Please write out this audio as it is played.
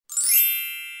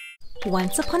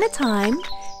Once upon a time,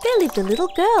 there lived a little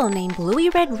girl named Bluey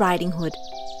Red Riding Hood.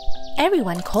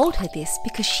 Everyone called her this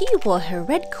because she wore her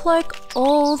red cloak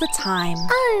all the time.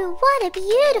 Oh, what a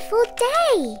beautiful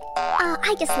day! Oh,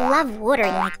 I just love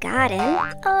watering my garden.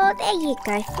 Oh, there you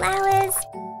go, flowers.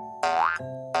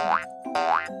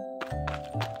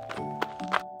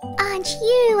 Aren't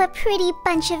you a pretty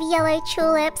bunch of yellow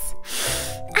tulips?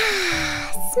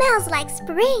 Ah, smells like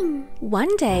spring.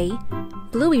 One day,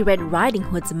 Bluey Red Riding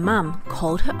Hood's mum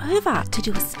called her over to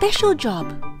do a special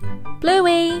job.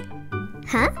 Bluey!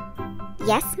 Huh?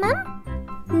 Yes,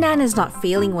 Mum? Nana's not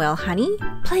feeling well, honey.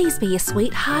 Please be a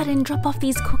sweetheart and drop off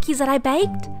these cookies that I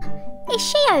baked. Is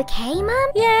she okay, Mum?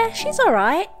 Yeah, she's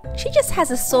alright. She just has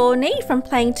a sore knee from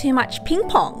playing too much ping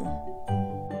pong.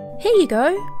 Here you go.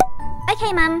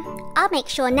 Okay, Mum. I'll make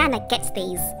sure Nana gets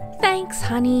these. Thanks,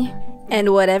 honey.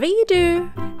 And whatever you do,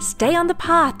 stay on the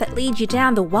path that leads you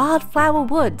down the wildflower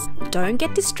woods. Don't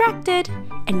get distracted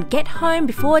and get home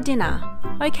before dinner,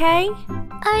 okay?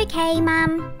 Okay,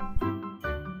 Mum.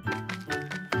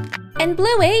 And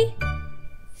Bluey,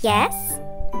 Yes?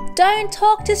 don't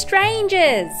talk to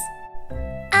strangers.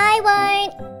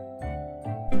 I won't.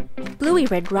 Bluey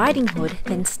Red Riding Hood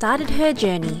then started her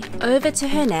journey over to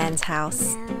her Nan's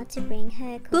house. Now to bring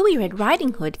her Bluey Red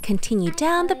Riding Hood continued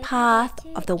down the path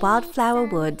of the wildflower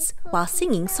woods while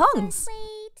singing songs.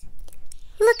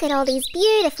 Look at all these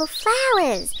beautiful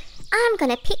flowers. I'm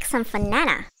gonna pick some for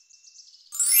Nana.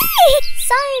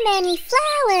 So many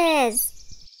flowers.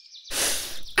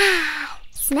 Ah,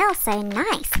 smells so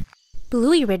nice.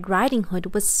 Bluey Red Riding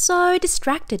Hood was so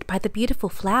distracted by the beautiful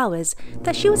flowers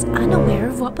that she was unaware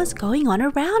of what was going on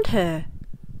around her.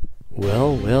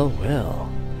 Well, well, well.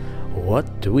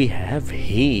 What do we have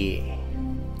here?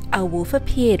 A wolf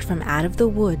appeared from out of the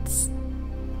woods.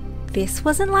 This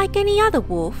wasn't like any other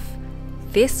wolf.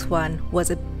 This one was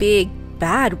a big,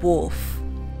 bad wolf.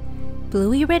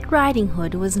 Bluey Red Riding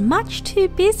Hood was much too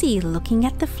busy looking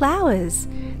at the flowers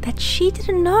that she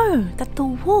didn't know that the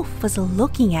wolf was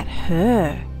looking at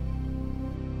her.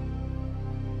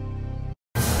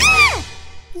 Ah!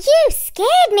 You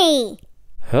scared me!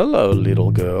 Hello,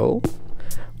 little girl.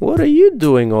 What are you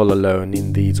doing all alone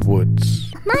in these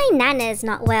woods? My Nana's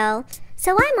not well,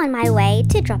 so I'm on my way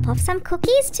to drop off some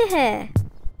cookies to her.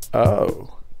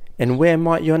 Oh, and where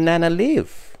might your Nana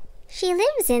live? She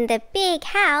lives in the big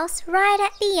house right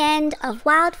at the end of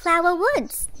Wildflower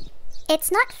Woods.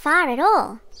 It's not far at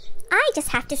all. I just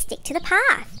have to stick to the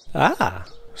path. Ah,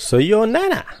 so your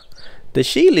Nana. Does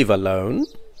she live alone?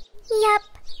 Yup,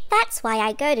 that's why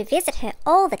I go to visit her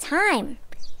all the time.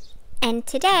 And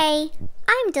today,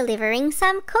 I'm delivering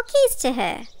some cookies to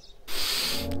her.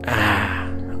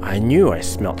 Ah, I knew I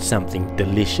smelt something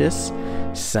delicious,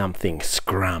 something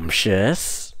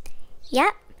scrumptious.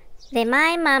 Yup, they're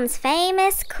my mum's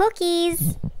famous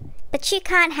cookies. But you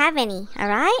can't have any,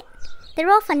 alright? They're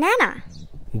all for Nana.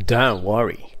 Don't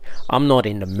worry, I'm not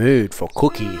in the mood for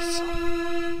cookies.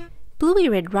 Bluey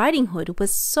Red Riding Hood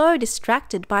was so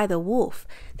distracted by the wolf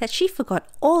that she forgot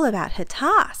all about her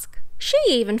task. She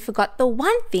even forgot the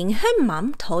one thing her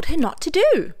mum told her not to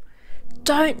do.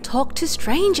 Don't talk to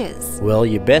strangers. Well,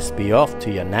 you best be off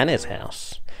to your Nana's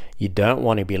house. You don't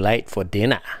want to be late for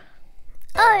dinner.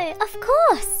 Oh, of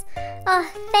course.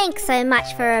 Oh, thanks so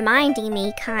much for reminding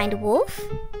me, kind wolf.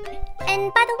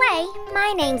 And by the way,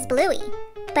 my name's Bluey,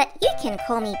 but you can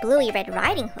call me Bluey Red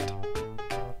Riding Hood.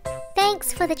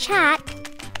 Thanks for the chat.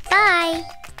 Bye.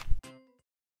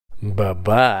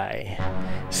 Bye-bye.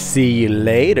 See you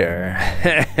later.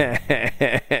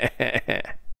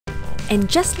 And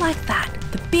just like that,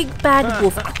 the big bad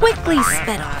wolf quickly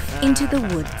sped off into the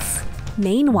woods.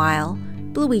 Meanwhile,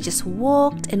 Bluey just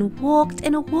walked and walked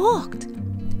and walked.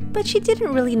 But she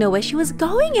didn't really know where she was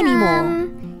going anymore.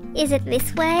 Is it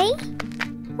this way?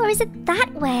 Or is it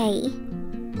that way?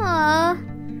 Oh,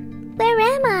 where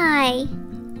am I?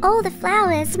 All the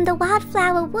flowers from the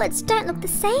wildflower woods don't look the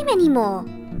same anymore.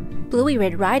 Bluey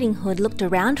Red Riding Hood looked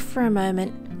around for a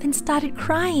moment, then started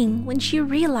crying when she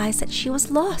realized that she was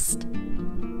lost.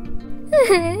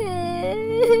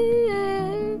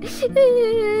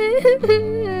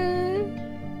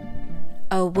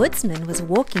 A woodsman was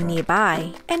walking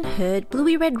nearby and heard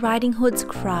Bluey Red Riding Hood's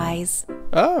cries.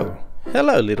 Oh,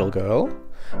 hello, little girl.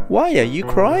 Why are you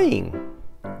crying?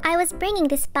 I was bringing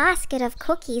this basket of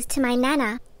cookies to my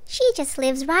Nana. She just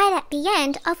lives right at the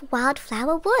end of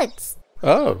Wildflower Woods.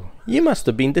 Oh, you must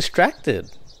have been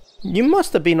distracted. You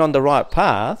must have been on the right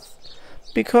path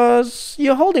because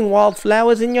you're holding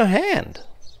wildflowers in your hand.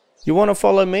 You want to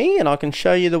follow me and I can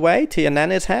show you the way to your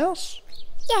Nana's house?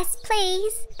 Yes,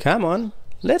 please. Come on,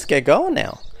 let's get going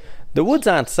now. The woods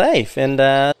aren't safe and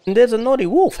there's a naughty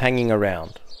wolf hanging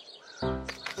around.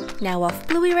 Now off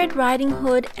Bluey Red Riding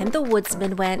Hood and the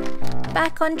woodsman went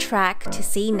back on track to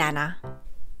see Nana.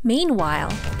 Meanwhile,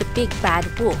 the big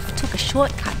bad wolf took a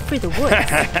shortcut through the woods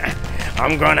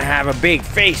I'm gonna have a big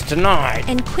feast tonight.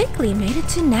 and quickly made it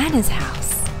to Nana's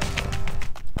house.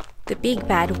 The big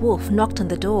bad wolf knocked on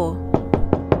the door.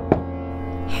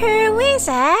 "Who is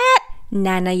it?"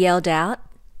 Nana yelled out.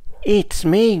 It's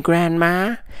me,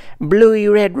 Grandma. Bluey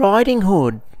Red Riding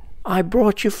Hood. I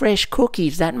brought you fresh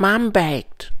cookies that Mum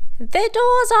baked. "The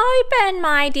door's open,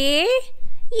 my dear.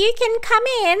 You can come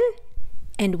in."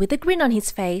 And with a grin on his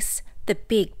face, the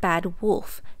big bad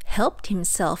wolf helped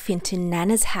himself into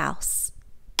Nana's house.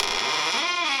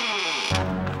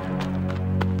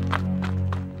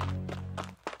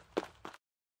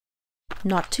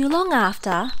 Not too long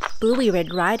after, Bluey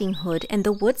Red Riding Hood and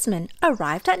the woodsman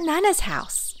arrived at Nana's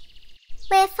house.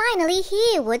 We're finally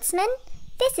here, Woodsman.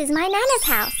 This is my Nana's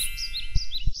house.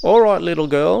 All right, little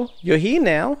girl, you're here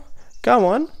now. Go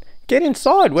on, get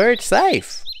inside where it's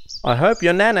safe. I hope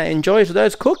your Nana enjoys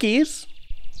those cookies.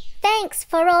 Thanks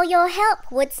for all your help,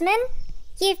 Woodsman.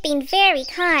 You've been very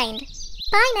kind.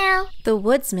 Bye now. The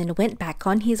woodsman went back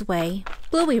on his way.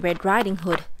 Bluey Red Riding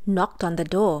Hood knocked on the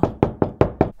door.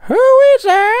 Who is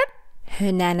it?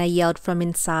 Her Nana yelled from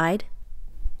inside.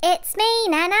 It's me,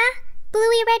 Nana.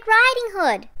 Bluey Red Riding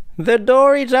Hood. The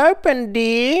door is open,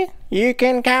 dear. You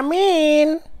can come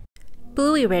in.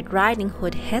 Bluey Red Riding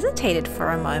Hood hesitated for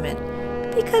a moment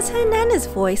because her Nana's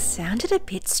voice sounded a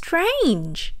bit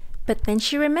strange. But then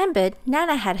she remembered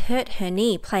Nana had hurt her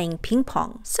knee playing ping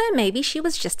pong, so maybe she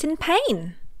was just in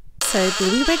pain. So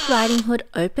Bluey Red Riding Hood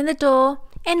opened the door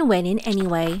and went in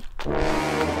anyway.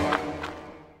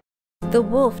 The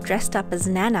wolf dressed up as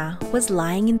Nana was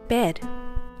lying in bed.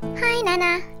 Hi,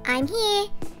 Nana. I'm here.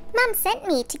 Mum sent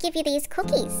me to give you these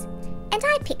cookies. And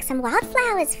I picked some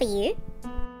wildflowers for you.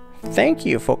 Thank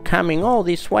you for coming all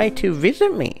this way to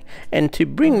visit me and to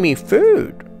bring me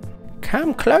food.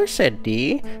 Come closer,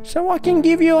 dear, so I can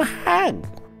give you a hug.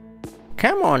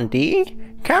 Come on, dear.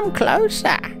 Come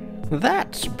closer.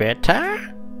 That's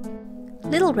better.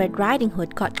 Little Red Riding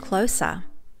Hood got closer,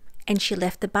 and she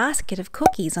left the basket of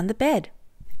cookies on the bed.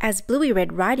 As Bluey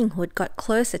Red Riding Hood got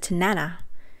closer to Nana,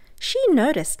 she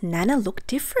noticed Nana looked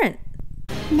different.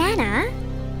 Nana,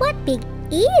 what big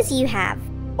ears you have.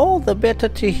 All the better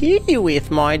to hear you with,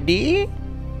 my dear.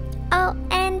 Oh,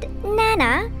 and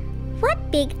Nana,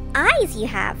 what big eyes you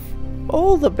have.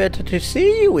 All the better to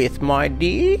see you with, my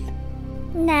dear.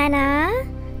 Nana,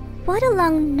 what a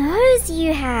long nose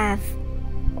you have.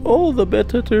 All the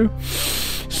better to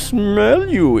smell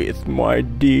you with, my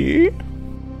dear.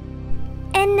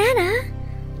 And Nana,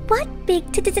 what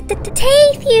big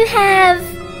teeth you have.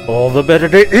 All the better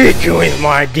to eat you with,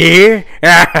 my dear.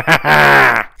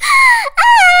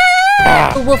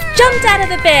 The wolf jumped out of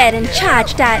the bed and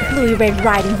charged at Bluey Red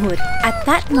Riding Hood. At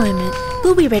that moment,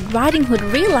 Bluey Red Riding Hood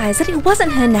realised that it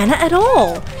wasn't her Nana at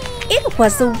all. It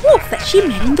was the wolf that she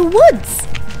met in the woods.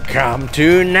 Come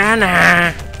to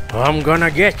Nana. I'm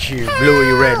gonna get you,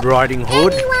 Bluey Red Riding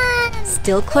Hood. Anyone?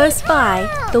 Still close by,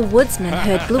 the woodsman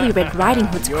heard Bluey Red Riding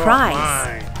Hood's You're cries.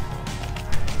 mine.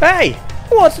 Hey,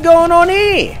 what's going on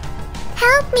here?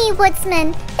 Help me,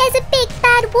 Woodsman. There's a big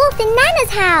bad wolf in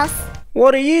Nana's house.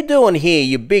 What are you doing here,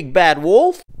 you big bad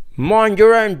wolf? Mind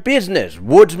your own business,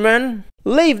 woodsman.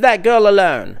 Leave that girl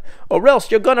alone, or else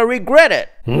you're gonna regret it.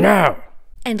 No.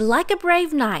 And like a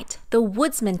brave knight, the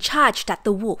woodsman charged at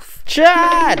the wolf.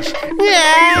 Charge!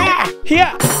 Yeah!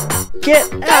 Here! Get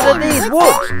out of these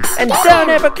woods and don't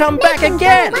ever come back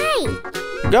again!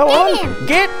 Go on!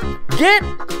 Get!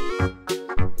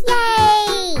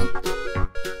 Yay!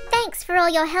 Thanks for all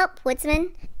your help,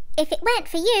 Woodsman. If it weren't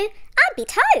for you, I'd be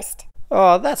toast.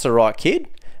 Oh, that's alright, kid.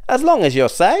 As long as you're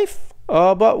safe.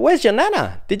 Oh, but where's your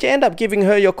Nana? Did you end up giving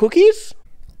her your cookies?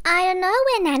 I don't know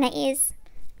where Nana is.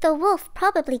 The wolf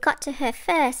probably got to her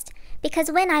first,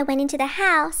 because when I went into the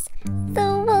house,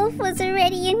 the wolf was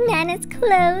already in Nana's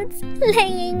clothes,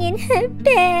 laying in her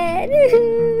bed.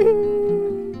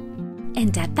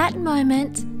 And at that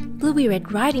moment, Bluey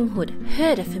Red Riding Hood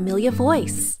heard a familiar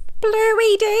voice.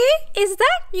 "Bluey dear, is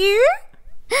that you?"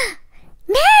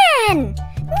 Nan!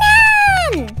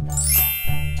 Nan!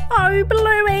 "Oh,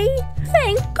 Bluey,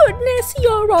 thank goodness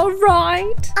you're all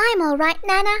right." I'm all right,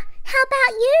 Nana. How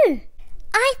about you?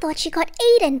 I thought you got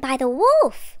eaten by the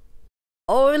wolf.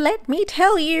 "Oh, let me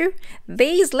tell you,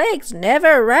 these legs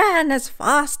never ran as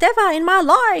fast ever in my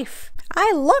life.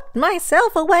 I locked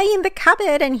myself away in the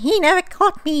cupboard and he never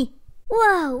caught me."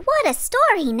 Whoa, what a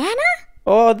story, Nana.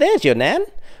 Oh, there's your Nan.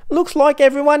 Looks like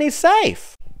everyone is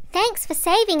safe. Thanks for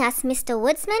saving us, Mr.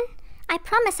 Woodsman. I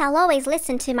promise I'll always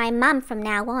listen to my mum from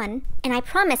now on, and I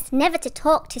promise never to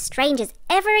talk to strangers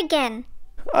ever again.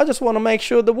 I just want to make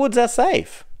sure the woods are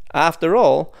safe. After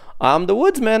all, I'm the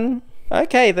woodsman.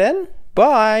 Okay then,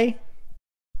 bye.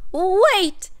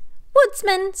 Wait!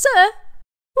 Woodsman, sir,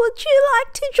 would you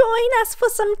like to join us for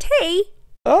some tea?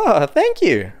 Oh, thank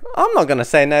you. I'm not going to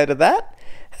say no to that.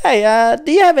 Hey,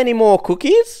 do you have any more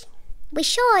cookies? We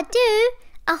sure do.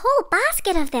 A whole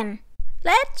basket of them.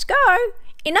 Let's go.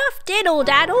 Enough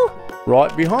diddle-daddle.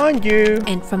 Right behind you.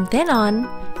 And from then on,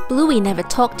 Bluey never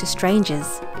talked to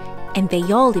strangers, and they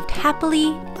all lived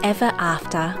happily ever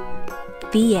after.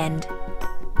 The end.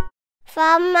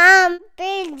 For more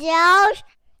videos,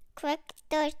 click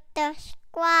to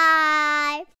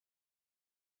subscribe.